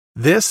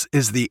This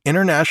is the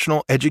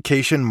International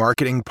Education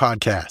Marketing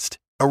Podcast,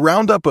 a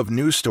roundup of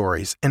news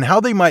stories and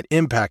how they might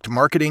impact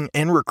marketing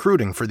and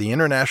recruiting for the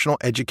international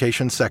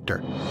education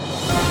sector.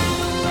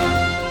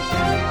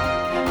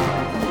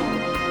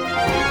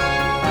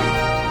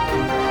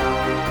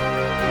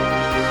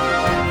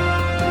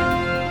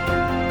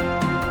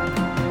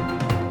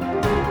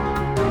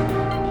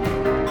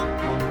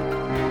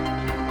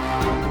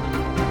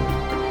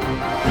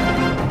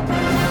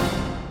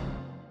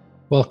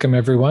 Welcome,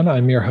 everyone.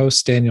 I'm your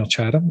host, Daniel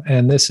Chatham,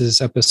 and this is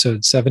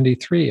episode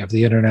 73 of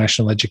the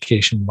International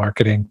Education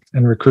Marketing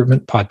and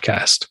Recruitment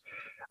Podcast.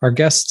 Our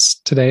guests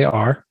today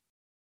are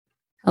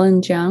Helen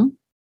Jiang,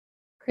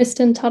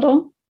 Kristen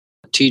Tuttle,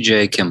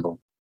 TJ Kimball.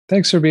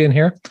 Thanks for being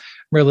here. I'm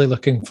really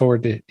looking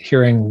forward to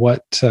hearing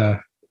what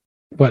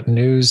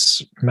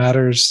news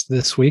matters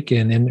this week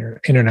in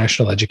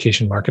international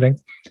education marketing.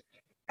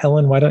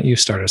 Helen, why don't you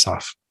start us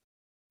off?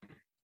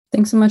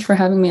 Thanks so much for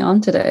having me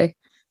on today.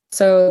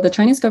 So the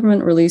Chinese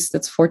government released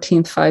its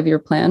 14th five-year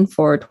plan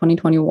for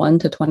 2021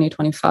 to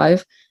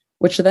 2025,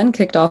 which then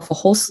kicked off a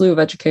whole slew of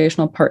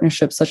educational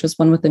partnerships, such as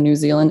one with the New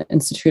Zealand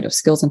Institute of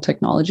Skills and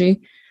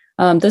Technology.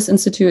 This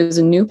institute is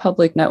a new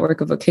public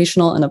network of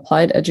vocational and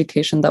applied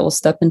education that will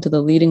step into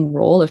the leading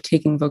role of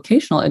taking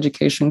vocational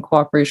education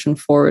cooperation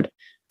forward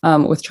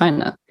with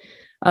China.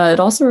 It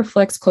also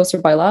reflects closer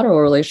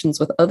bilateral relations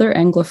with other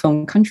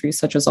Anglophone countries,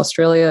 such as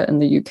Australia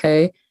and the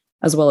UK,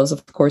 as well as,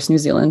 of course, New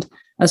Zealand,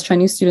 as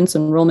Chinese students'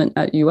 enrollment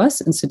at US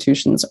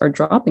institutions are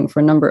dropping for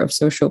a number of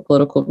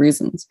socio-political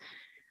reasons.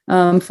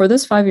 For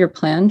this five-year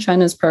plan,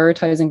 China is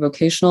prioritizing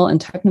vocational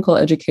and technical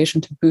education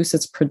to boost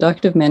its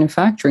productive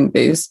manufacturing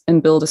base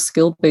and build a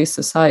skill-based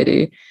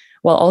society,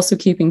 while also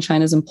keeping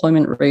China's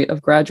employment rate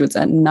of graduates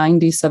at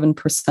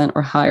 97%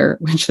 or higher,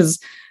 which is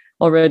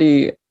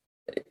already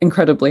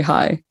incredibly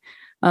high.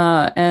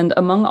 And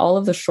among all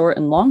of the short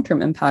and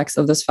long-term impacts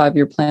of this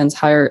five-year plan's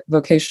higher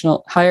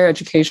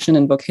education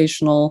and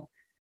vocational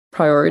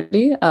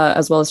priority,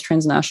 as well as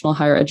transnational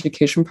higher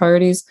education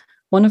priorities,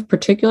 one of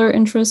particular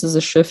interest is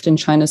a shift in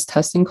China's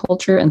testing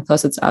culture and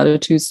thus its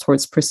attitudes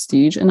towards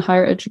prestige in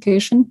higher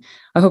education.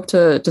 I hope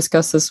to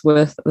discuss this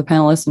with the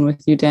panelists and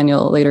with you,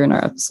 Daniel, later in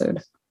our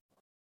episode.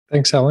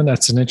 Thanks, Helen.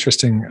 That's an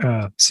interesting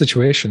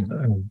situation.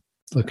 I'm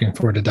looking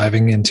forward to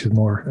diving into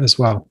more as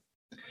well.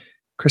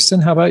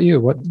 Kristen, how about you?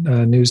 What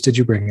news did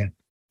you bring in?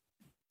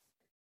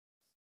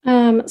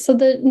 So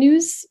the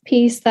news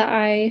piece that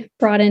I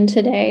brought in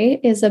today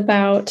is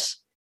about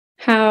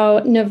how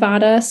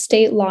Nevada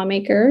state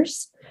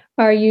lawmakers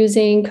are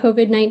using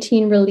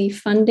COVID-19 relief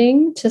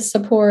funding to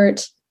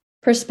support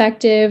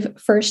prospective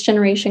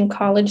first-generation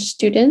college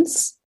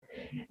students.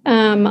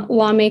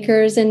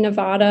 Lawmakers in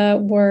Nevada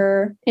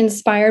were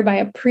inspired by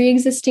a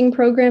pre-existing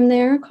program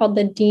there called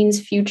the Dean's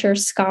Future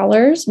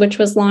Scholars, which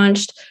was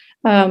launched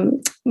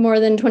more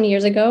than 20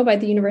 years ago by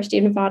the University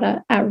of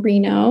Nevada at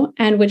Reno,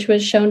 and which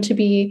was shown to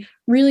be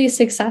really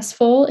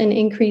successful in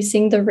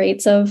increasing the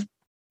rates of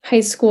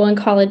high school and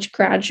college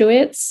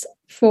graduates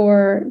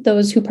for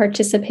those who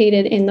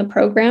participated in the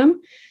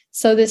program.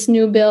 So this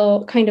new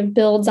bill kind of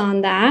builds on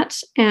that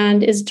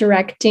and is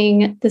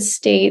directing the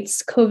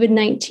state's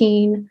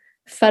COVID-19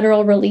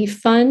 federal relief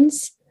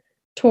funds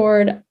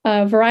toward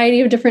a variety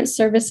of different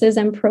services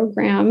and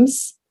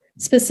programs,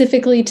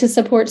 specifically to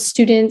support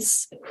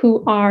students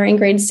who are in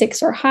grade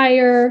 6 or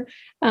higher,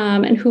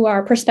 and who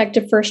are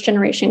prospective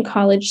first-generation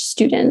college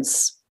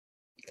students.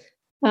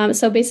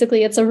 So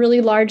basically, it's a really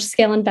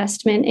large-scale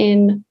investment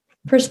in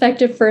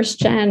prospective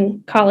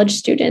first-gen college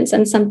students,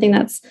 and something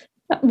that's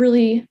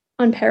really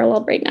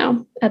unparalleled right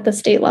now at the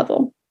state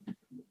level.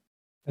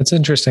 That's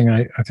interesting.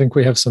 I think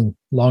we have some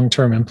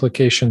long-term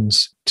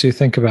implications to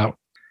think about.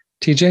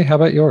 TJ, how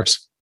about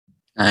yours?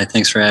 Hi,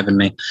 thanks for having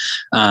me.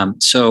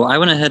 So I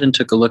went ahead and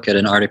took a look at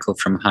an article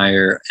from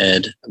Higher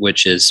Ed,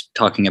 which is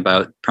talking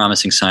about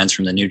promising signs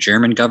from the new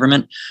German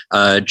government.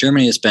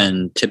 Germany has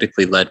been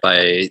typically led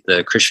by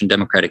the Christian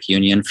Democratic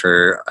Union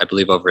for, I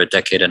believe, over a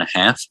decade and a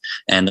half.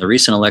 And the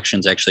recent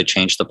elections actually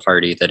changed the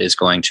party that is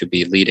going to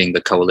be leading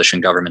the coalition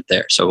government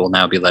there. So it will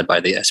now be led by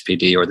the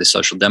SPD, or the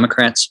Social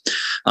Democrats.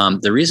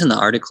 The reason the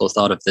article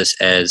thought of this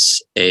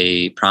as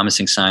a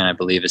promising sign, I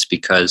believe, is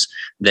because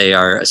they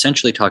are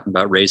essentially talking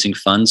about raising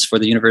funds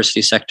for the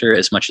university sector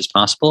as much as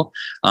possible,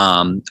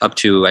 up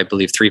to, I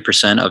believe,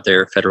 3% of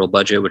their federal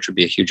budget, which would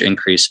be a huge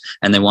increase.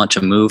 And they want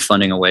to move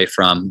funding away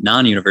from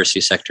non-university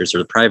sectors or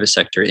the private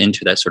sector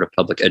into that sort of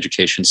public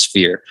education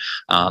sphere.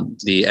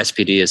 The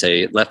SPD is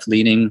a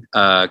left-leaning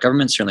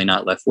government, certainly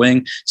not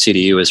left-wing.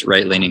 CDU is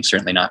right-leaning,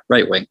 certainly not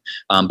right-wing.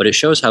 But it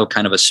shows how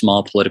kind of a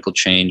small political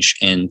change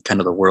in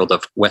kind of the world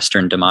of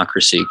Western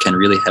democracy can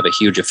really have a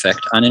huge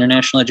effect on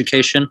international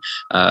education.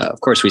 Of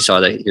course, we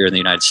saw that here in the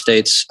United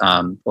States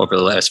over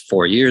the last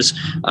 4 years.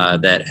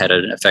 That had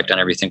an effect on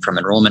everything from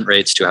enrollment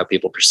rates to how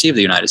people perceive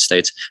the United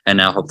States. And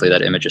now hopefully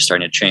that image is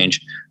starting to change.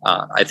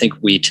 I think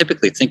we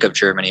typically think of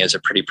Germany as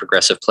a pretty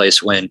progressive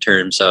place when in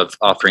terms of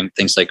offering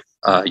things like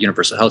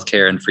universal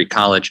healthcare and free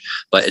college.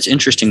 But it's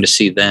interesting to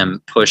see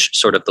them push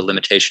sort of the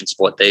limitations of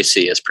what they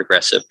see as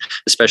progressive,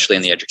 especially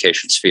in the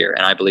education sphere.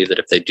 And I believe that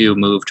if they do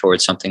move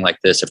towards something like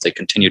this, if they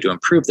continue to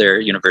improve their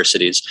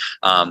universities,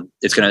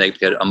 it's going to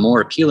get a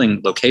more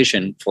appealing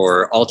location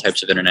for all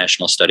types of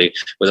international study,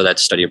 whether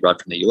that's study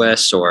abroad from the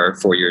US or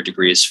four-year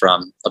degrees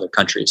from other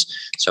countries.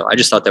 So I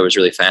just thought that was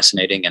really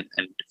fascinating and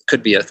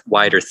could be a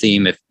wider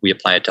theme if we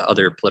apply it to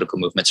other political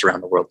movements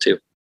around the world too.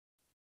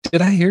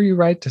 Did I hear you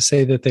right to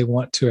say that they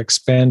want to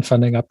expand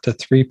funding up to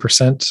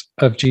 3%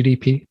 of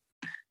GDP?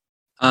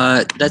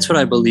 That's what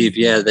I believe,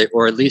 yeah.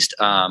 Or at least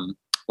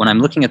when I'm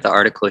looking at the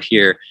article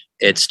here,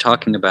 it's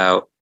talking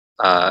about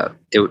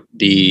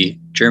the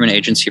German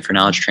Agency for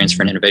Knowledge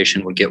Transfer and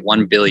Innovation would get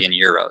 1 billion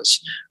euros.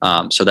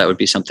 So that would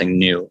be something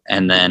new.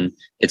 And then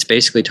it's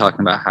basically talking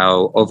about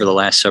how over the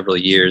last several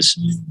years,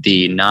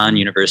 the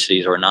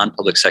non-universities or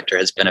non-public sector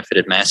has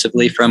benefited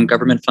massively from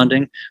government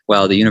funding,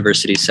 while the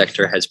university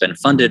sector has been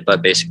funded,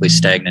 but basically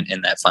stagnant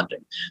in that funding.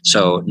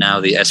 So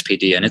now the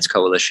SPD and its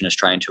coalition is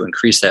trying to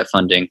increase that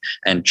funding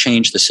and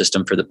change the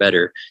system for the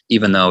better,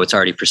 even though it's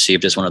already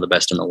perceived as one of the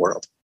best in the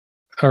world.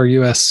 Our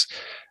U.S.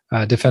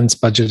 Defense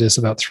budget is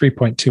about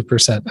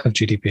 3.2% of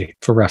GDP,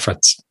 for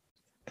reference.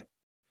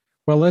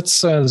 Well,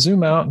 let's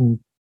zoom out and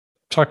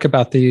talk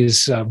about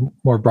these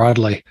more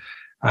broadly.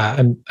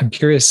 I'm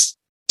curious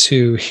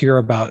to hear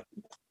about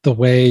the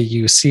way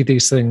you see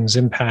these things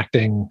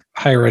impacting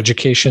higher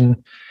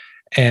education,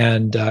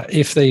 and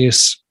if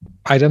these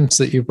items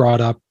that you brought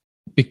up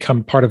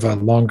become part of a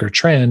longer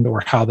trend,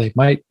 or how they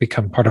might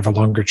become part of a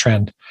longer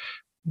trend.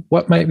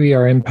 What might be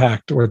our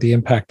impact or the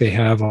impact they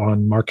have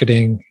on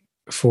marketing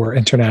for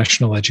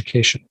international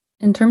education?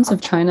 In terms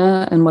of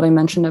China and what I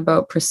mentioned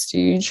about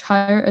prestige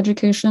higher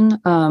education,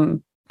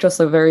 just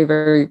a very,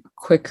 very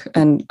quick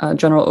and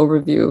general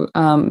overview.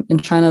 In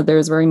China,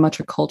 there's very much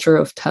a culture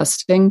of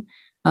testing,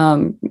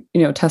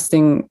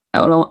 testing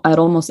at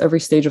almost every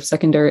stage of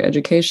secondary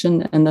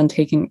education, and then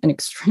taking an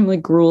extremely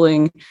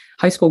grueling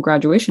high school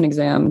graduation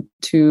exam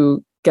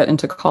to get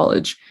into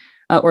college,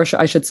 or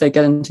I should say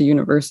get into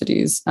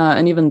universities.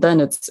 And even then,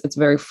 it's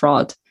very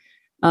fraught.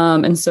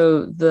 And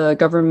so the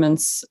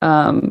government's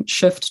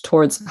shift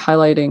towards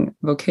highlighting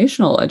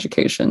vocational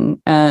education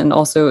and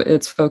also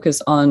its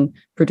focus on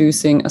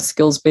producing a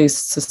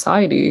skills-based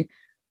society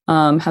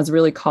has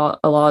really caught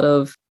a lot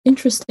of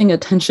interesting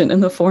attention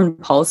in the foreign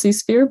policy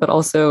sphere, but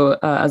also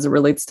as it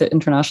relates to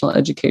international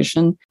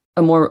education.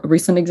 A more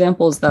recent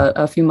example is that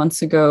a few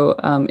months ago,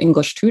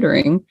 English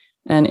tutoring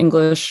and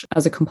English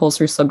as a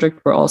compulsory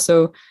subject were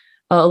also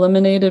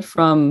eliminated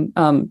from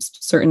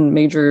certain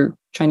major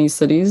Chinese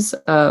cities'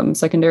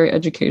 secondary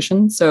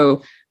education.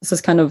 So this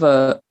is kind of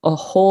a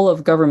whole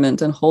of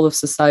government and whole of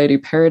society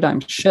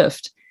paradigm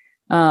shift.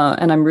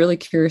 And I'm really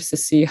curious to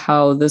see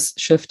how this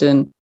shift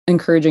in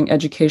encouraging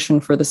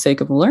education for the sake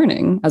of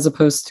learning, as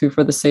opposed to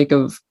for the sake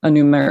of a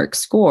numeric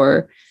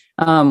score,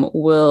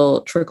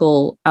 will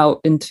trickle out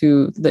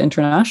into the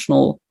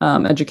international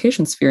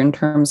education sphere in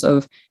terms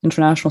of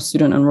international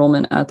student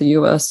enrollment at the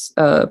US,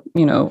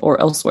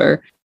 or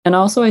elsewhere. And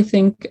also, I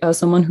think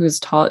someone who has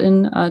taught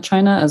in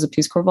China as a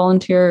Peace Corps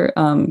volunteer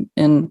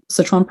in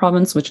Sichuan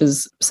province, which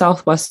is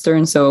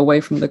southwestern, so away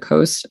from the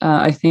coast,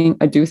 I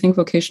do think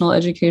vocational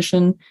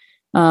education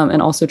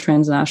and also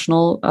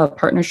transnational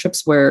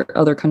partnerships where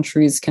other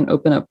countries can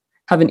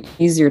have an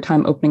easier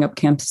time opening up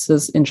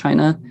campuses in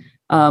China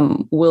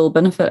will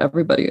benefit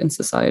everybody in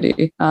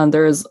society.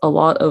 There is a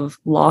lot of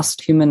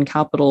lost human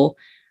capital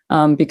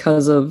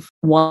because of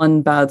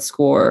one bad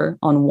score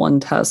on one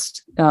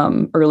test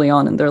early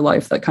on in their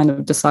life that kind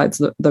of decides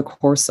the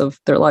course of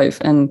their life.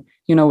 And,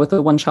 with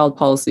the one-child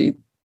policy,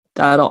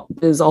 that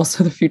is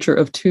also the future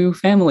of two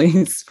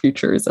families'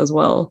 futures as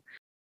well.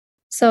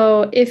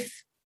 So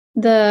if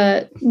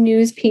the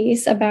news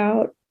piece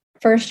about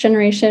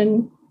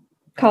first-generation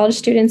college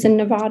students in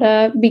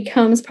Nevada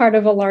becomes part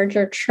of a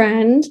larger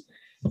trend,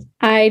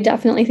 I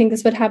definitely think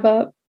this would have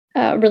a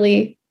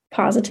really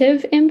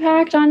positive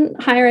impact on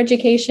higher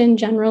education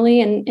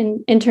generally and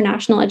in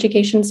international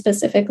education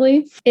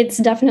specifically. It's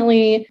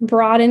definitely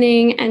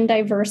broadening and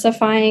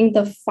diversifying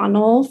the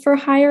funnel for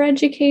higher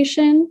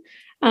education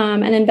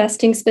and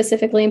investing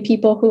specifically in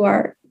people who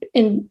are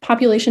in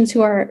populations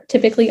who are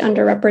typically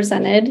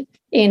underrepresented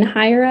in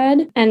higher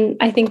ed. And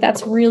I think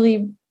that's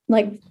really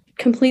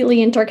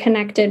completely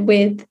interconnected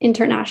with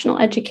international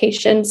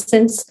education,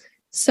 since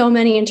so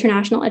many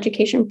international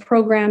education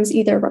programs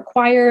either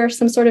require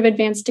some sort of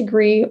advanced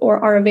degree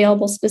or are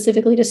available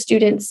specifically to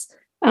students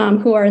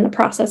who are in the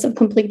process of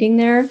completing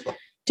their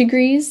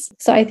degrees.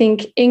 So I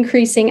think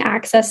increasing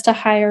access to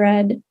higher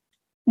ed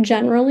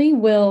generally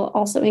will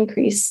also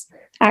increase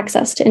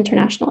access to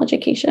international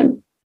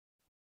education.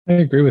 I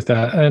agree with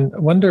that. And I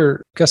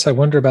wonder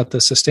about the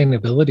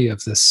sustainability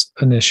of this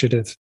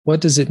initiative.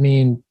 What does it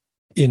mean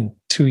in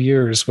 2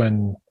 years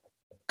when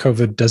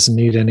COVID doesn't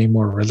need any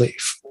more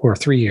relief, or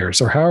 3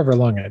 years, or however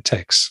long it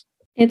takes?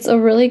 It's a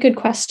really good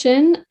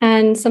question,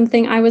 and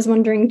something I was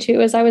wondering too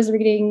as I was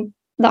reading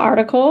the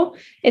article.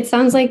 It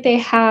sounds like they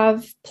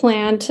have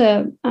planned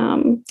to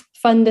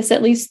fund this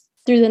at least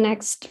through the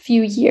next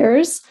few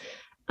years.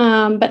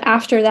 But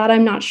after that,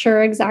 I'm not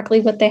sure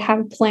exactly what they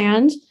have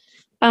planned.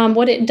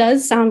 What it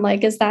does sound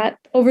like is that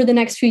over the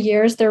next few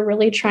years, they're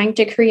really trying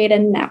to create a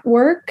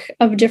network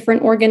of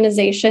different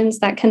organizations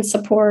that can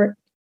support,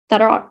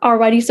 that are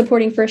already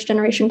supporting first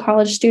generation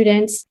college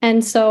students.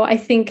 And so I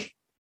think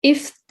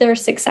if they're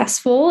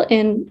successful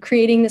in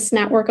creating this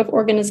network of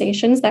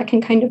organizations that can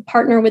kind of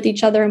partner with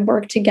each other and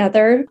work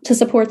together to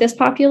support this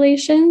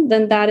population,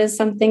 then that is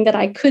something that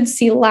I could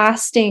see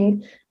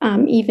lasting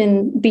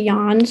even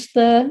beyond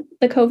the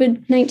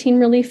COVID-19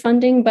 relief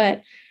funding.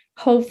 But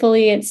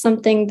hopefully it's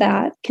something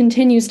that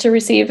continues to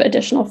receive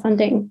additional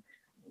funding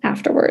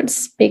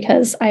afterwards,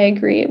 because I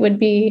agree it would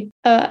be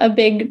a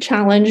big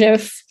challenge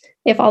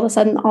if all of a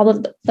sudden all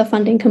of the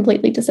funding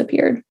completely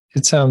disappeared.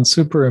 It sounds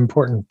super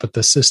important, but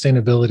the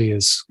sustainability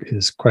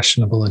is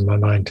questionable in my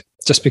mind,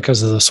 just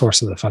because of the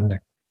source of the funding.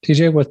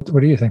 TJ,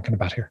 what are you thinking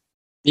about here?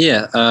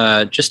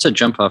 Yeah, just to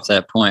jump off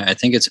that point, I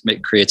think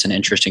it creates an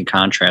interesting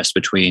contrast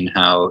between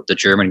how the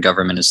German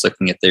government is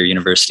looking at their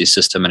university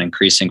system and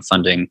increasing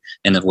funding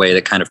in a way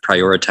that kind of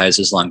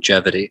prioritizes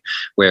longevity,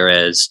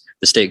 whereas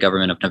the state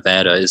government of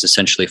Nevada is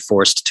essentially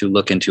forced to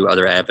look into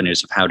other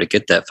avenues of how to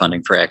get that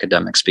funding for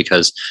academics,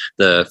 because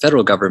the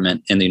federal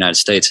government in the United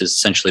States has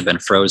essentially been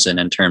frozen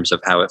in terms of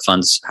how it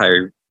funds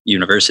higher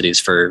universities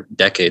for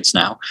decades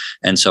now.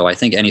 And so I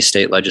think any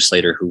state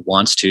legislator who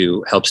wants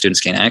to help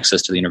students gain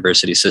access to the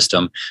university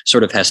system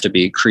sort of has to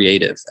be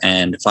creative,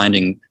 and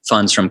finding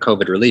funds from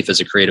COVID relief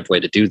is a creative way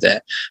to do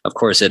that. Of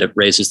course, it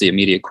raises the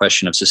immediate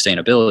question of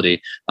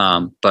sustainability,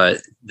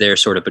 but they're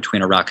sort of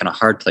between a rock and a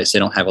hard place. They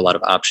don't have a lot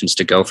of options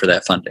to go for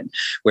that funding.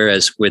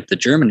 Whereas with the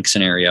German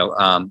scenario,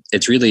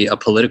 it's really a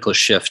political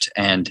shift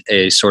and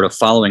a sort of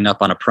following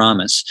up on a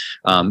promise.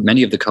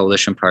 Many of the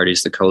coalition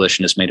parties, the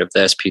coalition is made of the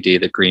SPD,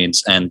 the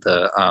Greens, and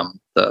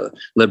the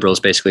Liberals,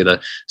 basically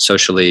the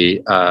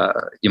socially,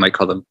 you might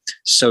call them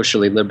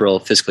socially liberal,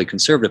 fiscally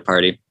conservative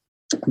party.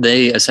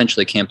 They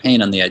essentially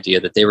campaign on the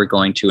idea that they were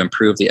going to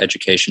improve the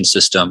education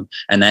system,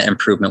 and that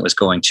improvement was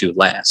going to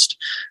last.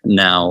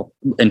 Now,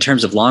 in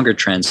terms of longer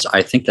trends,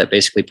 I think that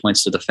basically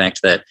points to the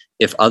fact that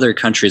if other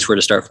countries were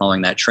to start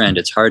following that trend,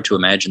 it's hard to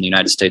imagine the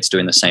United States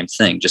doing the same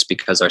thing, just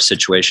because our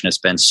situation has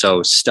been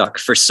so stuck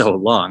for so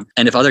long.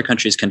 And if other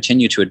countries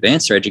continue to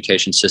advance their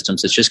education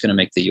systems, it's just going to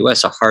make the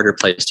US a harder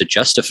place to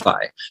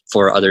justify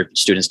for other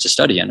students to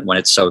study in when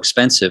it's so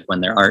expensive,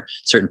 when there aren't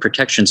certain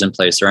protections in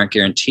place, there aren't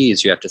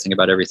guarantees. You have to think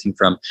about everything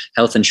from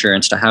health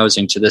insurance to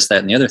housing to this, that,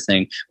 and the other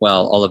thing,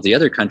 while all of the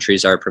other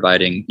countries are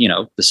providing,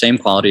 the same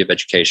quality of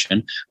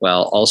education,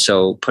 while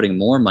also putting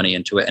more money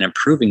into it and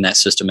improving that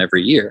system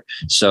every year.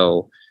 So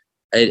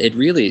it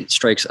really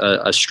strikes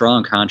a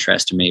strong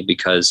contrast to me,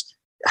 because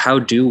how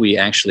do we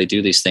actually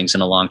do these things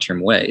in a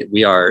long-term way?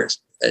 We are,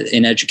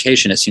 in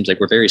education, it seems like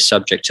we're very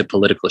subject to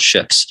political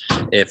shifts.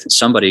 If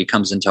somebody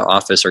comes into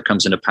office or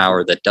comes into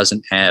power that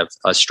doesn't have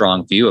a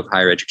strong view of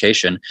higher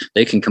education,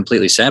 they can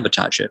completely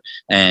sabotage it.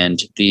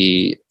 And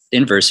the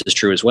inverse is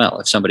true as well.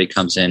 If somebody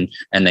comes in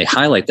and they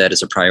highlight that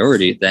as a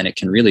priority, then it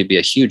can really be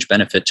a huge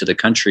benefit to the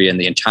country and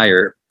the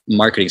entire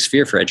marketing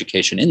sphere for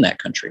education in that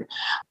country.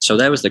 So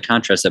that was the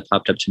contrast that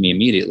popped up to me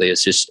immediately.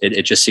 It's just,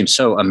 it just seems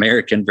so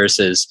American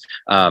versus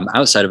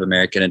outside of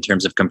American in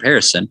terms of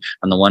comparison.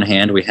 On the one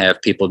hand, we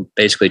have people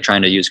basically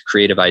trying to use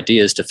creative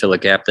ideas to fill a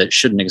gap that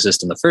shouldn't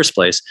exist in the first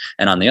place.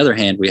 And on the other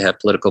hand, we have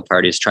political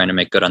parties trying to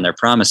make good on their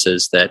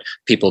promises that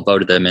people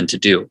voted them in to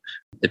do.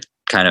 It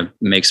kind of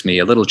makes me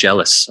a little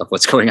jealous of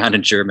what's going on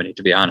in Germany,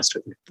 to be honest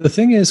with you. The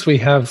thing is, we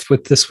have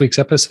with this week's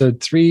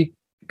episode, 3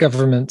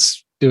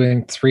 governments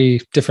doing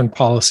 3 different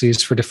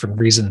policies for different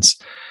reasons.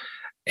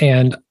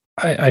 And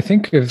I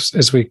think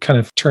as we kind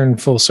of turn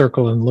full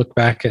circle and look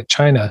back at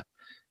China,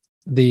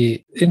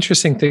 the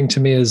interesting thing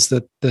to me is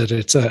that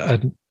it's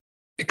an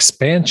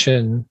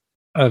expansion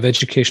of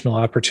educational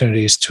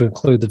opportunities to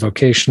include the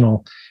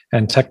vocational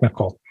and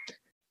technical.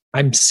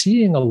 I'm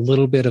seeing a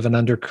little bit of an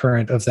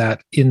undercurrent of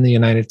that in the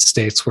United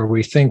States, where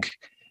we think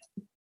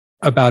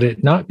about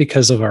it not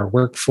because of our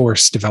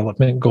workforce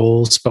development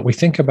goals, but we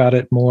think about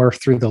it more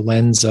through the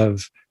lens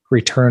of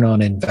return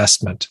on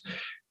investment.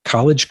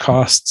 College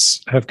costs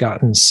have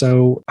gotten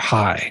so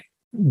high.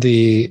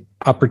 The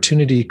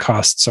opportunity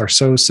costs are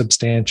so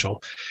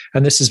substantial.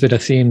 And this has been a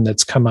theme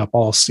that's come up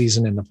all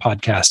season in the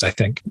podcast, I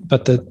think.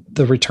 But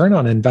the return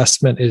on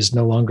investment is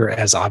no longer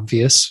as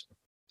obvious.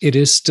 It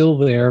is still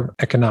there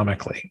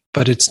economically,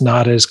 but it's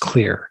not as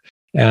clear.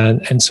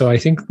 And so I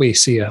think we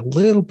see a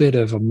little bit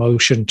of a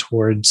motion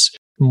towards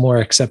more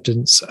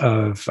acceptance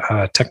of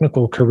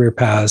technical career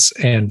paths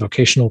and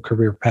vocational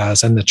career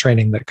paths and the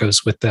training that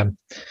goes with them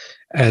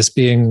as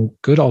being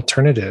good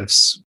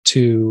alternatives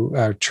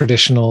to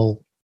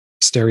traditional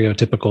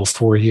stereotypical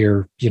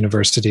 4-year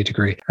university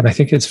degree. And I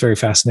think it's very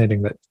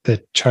fascinating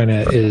that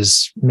China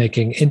is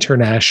making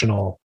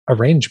international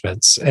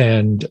arrangements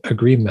and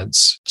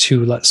agreements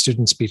to let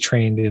students be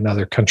trained in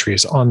other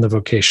countries on the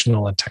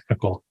vocational and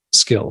technical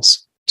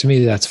skills. To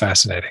me, that's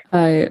fascinating.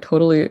 I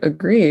totally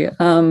agree.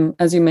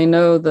 As you may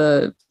know,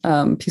 the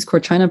Peace Corps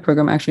China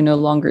program actually no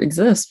longer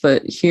exists,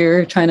 but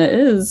here China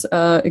is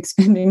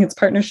expanding its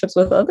partnerships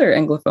with other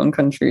Anglophone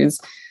countries.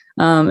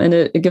 And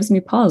it gives me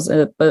pause.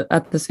 But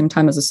at the same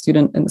time, as a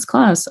student in this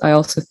class, I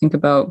also think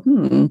about,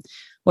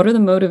 what are the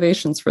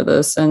motivations for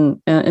this?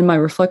 And in my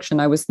reflection,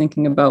 I was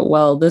thinking about,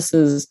 well, this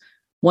is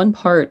one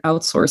part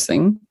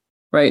outsourcing,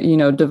 right?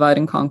 Divide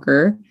and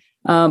conquer.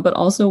 But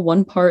also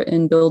one part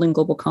in building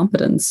global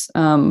competence.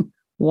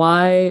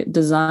 Why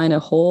design a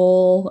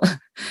whole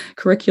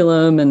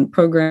curriculum and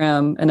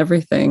program and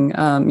everything,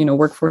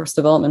 workforce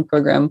development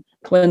program,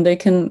 when they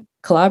can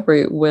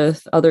collaborate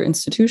with other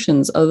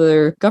institutions,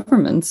 other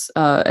governments,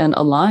 and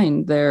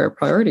align their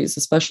priorities,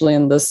 especially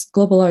in this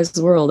globalized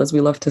world, as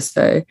we love to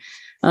say.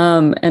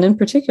 And in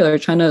particular,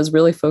 China is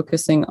really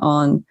focusing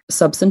on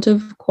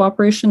substantive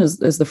cooperation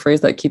is the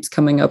phrase that keeps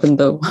coming up in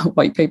the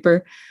white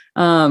paper.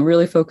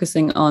 Really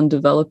focusing on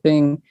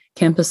developing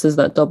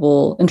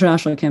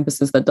international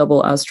campuses that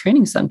double as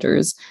training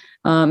centers,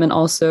 and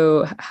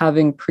also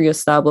having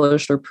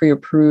pre-established or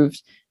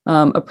pre-approved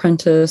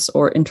apprentice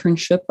or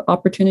internship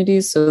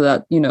opportunities, so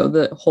that,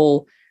 the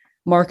whole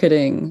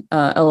marketing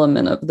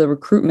element of the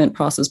recruitment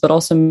process, but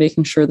also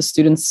making sure the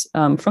students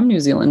from New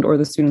Zealand or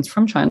the students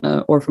from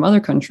China or from other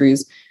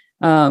countries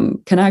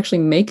can actually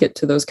make it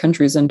to those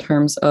countries in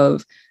terms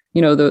of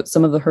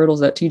some of the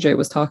hurdles that TJ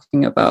was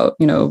talking about,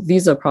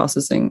 visa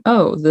processing.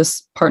 Oh,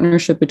 this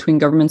partnership between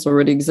governments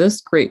already exists.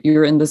 Great.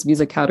 You're in this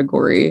visa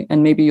category,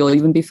 and maybe you'll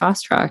even be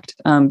fast tracked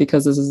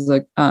because this is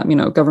a,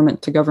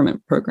 government to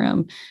government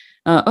program.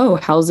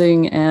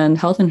 Housing and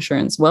health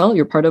insurance. Well,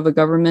 you're part of a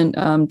government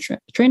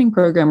training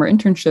program or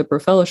internship or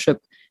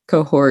fellowship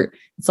cohort.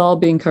 It's all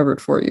being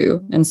covered for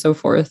you, and so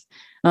forth.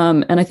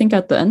 And I think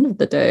at the end of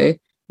the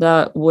day,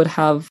 that would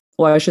have,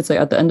 well, I should say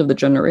at the end of the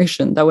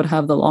generation, that would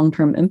have the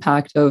long-term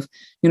impact of,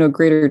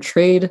 greater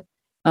trade,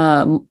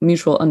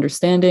 mutual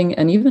understanding,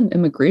 and even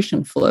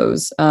immigration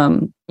flows,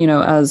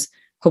 as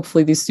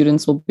hopefully these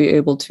students will be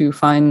able to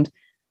find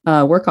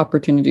work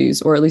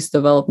opportunities, or at least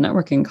develop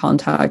networking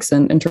contacts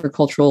and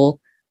intercultural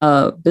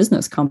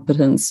business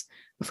competence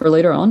for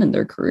later on in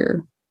their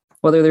career,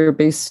 whether they're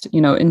based,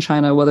 in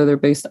China, whether they're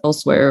based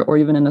elsewhere, or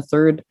even in a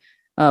third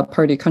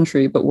party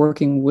country, but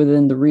working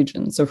within the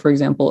region. So, for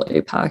example,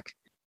 APAC.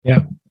 Yeah,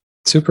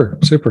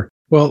 super.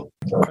 Well,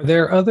 are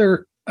there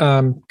other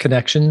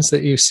connections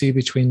that you see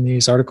between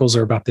these articles,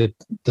 or about the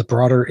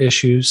broader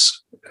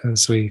issues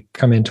as we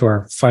come into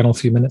our final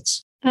few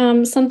minutes?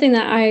 Something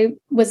that I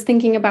was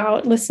thinking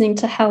about listening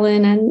to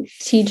Helen and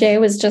TJ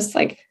was just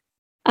like,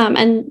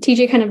 and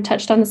TJ kind of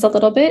touched on this a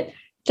little bit,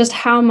 just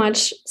how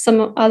much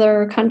some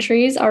other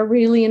countries are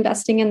really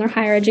investing in their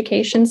higher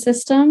education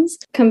systems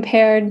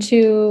compared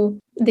to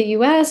the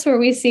US, where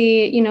we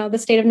see, the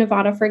state of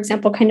Nevada, for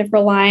example, kind of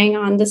relying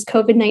on this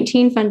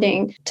COVID-19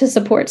 funding to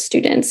support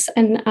students.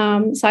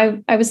 And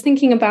so I was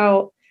thinking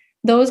about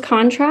those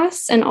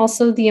contrasts, and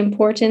also the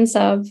importance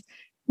of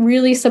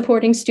really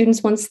supporting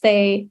students once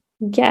they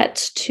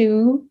get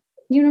to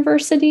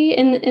university.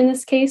 In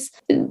this case,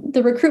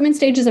 the recruitment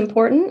stage is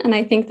important. And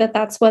I think that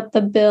that's what the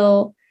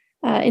bill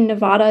in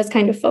Nevada is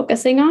kind of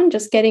focusing on,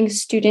 just getting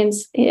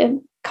students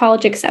in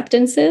college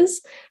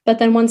acceptances. But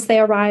then once they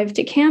arrive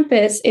to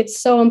campus, it's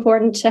so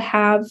important to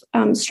have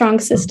strong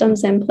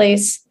systems in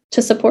place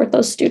to support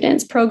those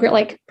students,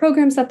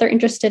 programs that they're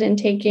interested in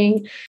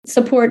taking,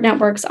 support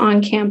networks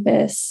on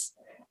campus,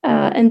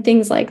 and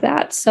things like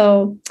that.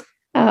 So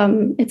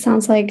it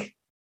sounds like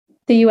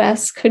the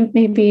US could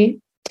maybe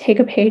take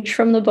a page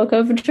from the book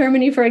of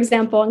Germany, for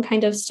example, and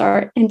kind of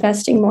start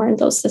investing more in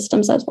those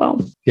systems as well.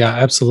 Yeah,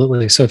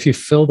 absolutely. So if you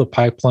fill the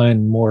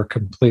pipeline more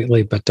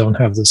completely, but don't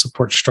have the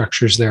support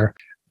structures there,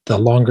 the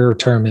longer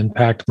term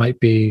impact might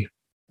be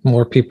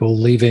more people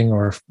leaving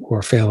or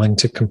failing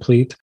to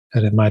complete,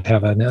 and it might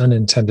have an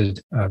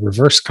unintended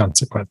reverse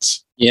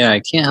consequence. Yeah,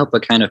 I can't help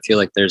but kind of feel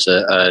like there's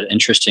an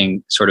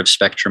interesting sort of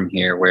spectrum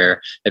here,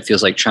 where it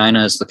feels like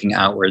China is looking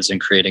outwards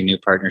and creating new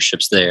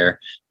partnerships there.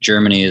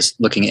 Germany is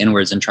looking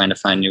inwards and trying to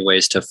find new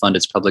ways to fund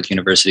its public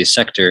university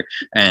sector.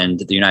 And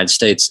the United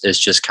States is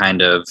just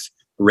kind of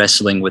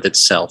wrestling with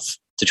itself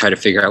to try to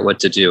figure out what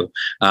to do.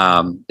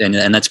 And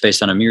that's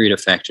based on a myriad of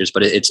factors.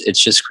 But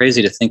it's just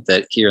crazy to think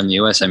that here in the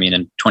US, I mean,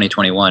 in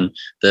 2021,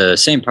 the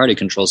same party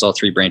controls all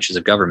three branches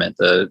of government,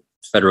 the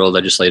federal,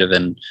 legislative,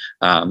 and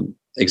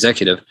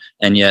executive.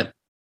 And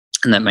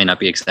that may not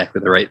be exactly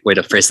the right way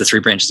to phrase the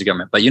three branches of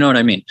government, but you know what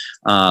I mean?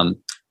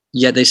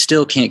 Yet they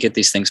still can't get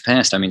these things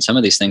passed. I mean, some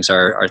of these things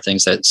are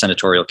things that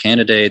senatorial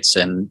candidates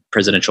and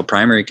presidential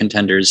primary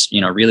contenders,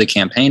 really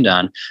campaigned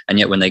on. And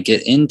yet when they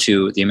get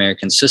into the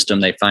American system,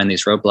 they find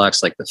these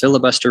roadblocks like the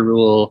filibuster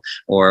rule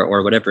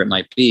or whatever it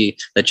might be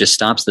that just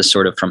stops this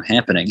sort of from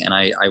happening. And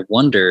I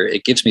wonder,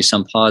 it gives me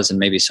some pause and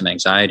maybe some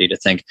anxiety to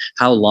think,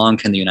 how long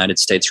can the United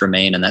States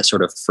remain in that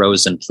sort of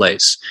frozen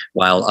place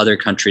while other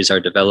countries are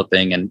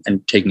developing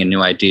and taking in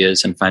new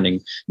ideas and finding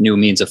new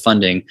means of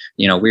funding?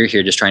 We're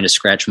here just trying to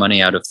scratch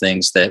money out of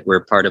things that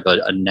were part of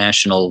a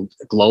national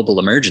global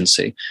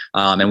emergency.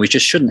 And we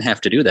just shouldn't have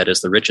to do that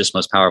as the richest,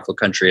 most powerful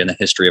country in the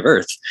history of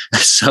Earth.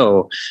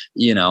 So,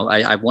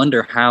 I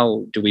wonder,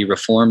 how do we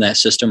reform that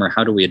system, or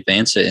how do we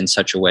advance it in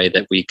such a way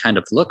that we kind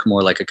of look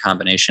more like a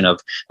combination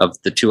of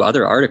the two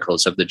other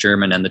articles, of the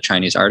German and the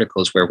Chinese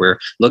articles, where we're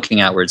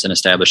looking outwards and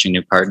establishing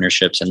new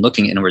partnerships and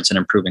looking inwards and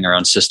improving our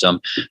own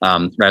system,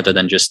 rather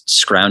than just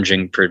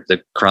scrounging for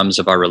the crumbs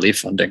of our relief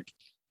funding.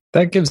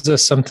 That gives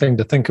us something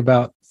to think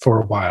about for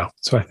a while.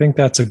 So I think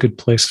that's a good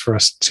place for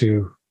us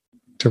to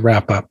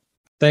wrap up.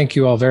 Thank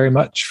you all very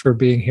much for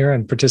being here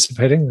and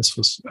participating. This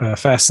was a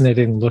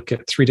fascinating look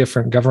at 3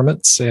 different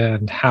governments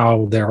and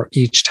how they're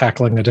each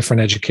tackling a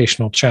different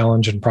educational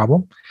challenge and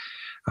problem.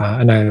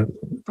 And I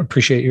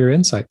appreciate your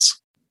insights.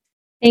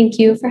 Thank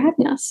you for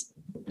having us.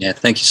 Yeah,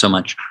 thank you so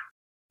much.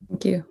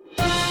 Thank you.